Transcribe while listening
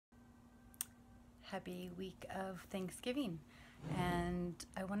happy week of Thanksgiving. And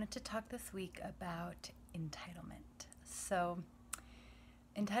I wanted to talk this week about entitlement. So,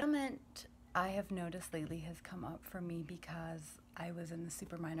 entitlement, I have noticed lately, has come up for me because I was in the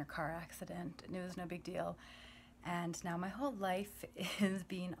super minor car accident and it was no big deal. And now my whole life is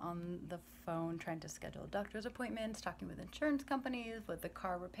being on the phone, trying to schedule doctor's appointments, talking with insurance companies, with the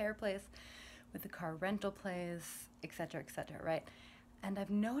car repair place, with the car rental place, etc., right? And I've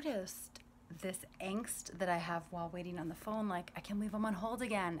noticed this angst that I have while waiting on the phone, like, I can't believe I'm on hold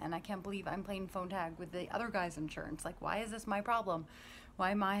again, and I can't believe I'm playing phone tag with the other guy's insurance. Like, why is this my problem?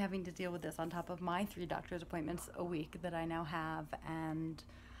 Why am I having to deal with this on top of my 3 doctor's appointments a week that I now have? And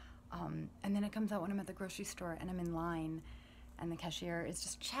then it comes out when I'm at the grocery store and I'm in line and the cashier is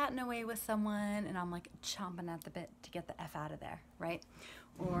just chatting away with someone and I'm like chomping at the bit to get the F out of there, right?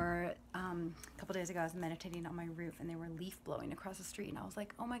 Or a couple days ago I was meditating on my roof and they were leaf blowing across the street and I was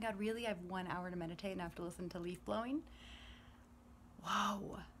like, oh my God, really? I have 1 hour to meditate and I have to listen to leaf blowing?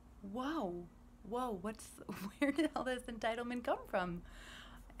 Whoa, where did all this entitlement come from?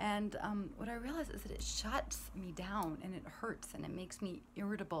 And what I realized is that it shuts me down and it hurts and it makes me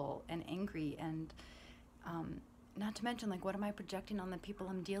irritable and angry and not to mention, like, what am I projecting on the people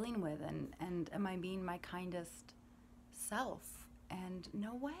I'm dealing with, and am I being my kindest self? And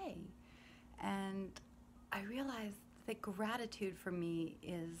no way. And I realized that gratitude for me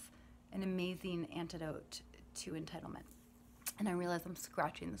is an amazing antidote to entitlement. And I realize I'm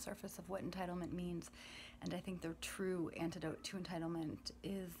scratching the surface of what entitlement means. And I think the true antidote to entitlement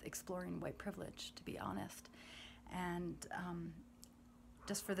is exploring white privilege, to be honest. And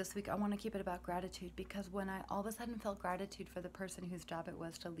just for this week, I want to keep it about gratitude, because when I all of a sudden felt gratitude for the person whose job it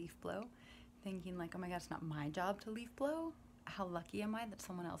was to leaf blow, thinking like, oh my God, it's not my job to leaf blow. How lucky am I that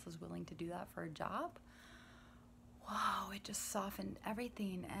someone else is willing to do that for a job? Wow, it just softened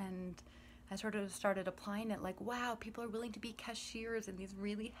everything. And I sort of started applying it like, wow, people are willing to be cashiers in these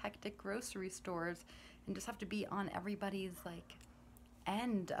really hectic grocery stores and just have to be on everybody's like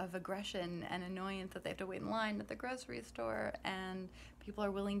end of aggression and annoyance that they have to wait in line at the grocery store, and people are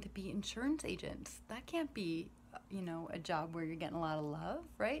willing to be insurance agents. That can't be, a job where you're getting a lot of love,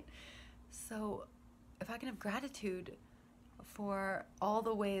 right? So if I can have gratitude for all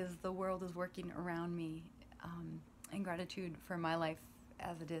the ways the world is working around me, and gratitude for my life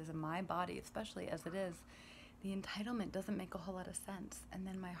as it is, and my body especially as it is, the entitlement doesn't make a whole lot of sense. And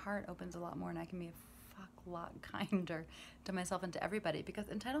then my heart opens a lot more and I can be a lot kinder to myself and to everybody, because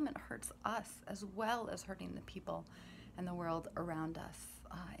entitlement hurts us as well as hurting the people and the world around us.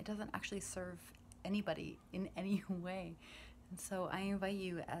 It doesn't actually serve anybody in any way. And so I invite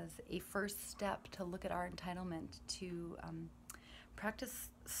you, as a first step to look at our entitlement, to practice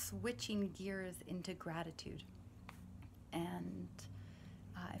switching gears into gratitude. And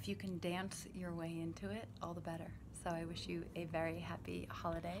if you can dance your way into it, all the better. So I wish you a very happy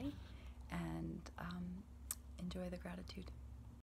holiday, and enjoy the gratitude.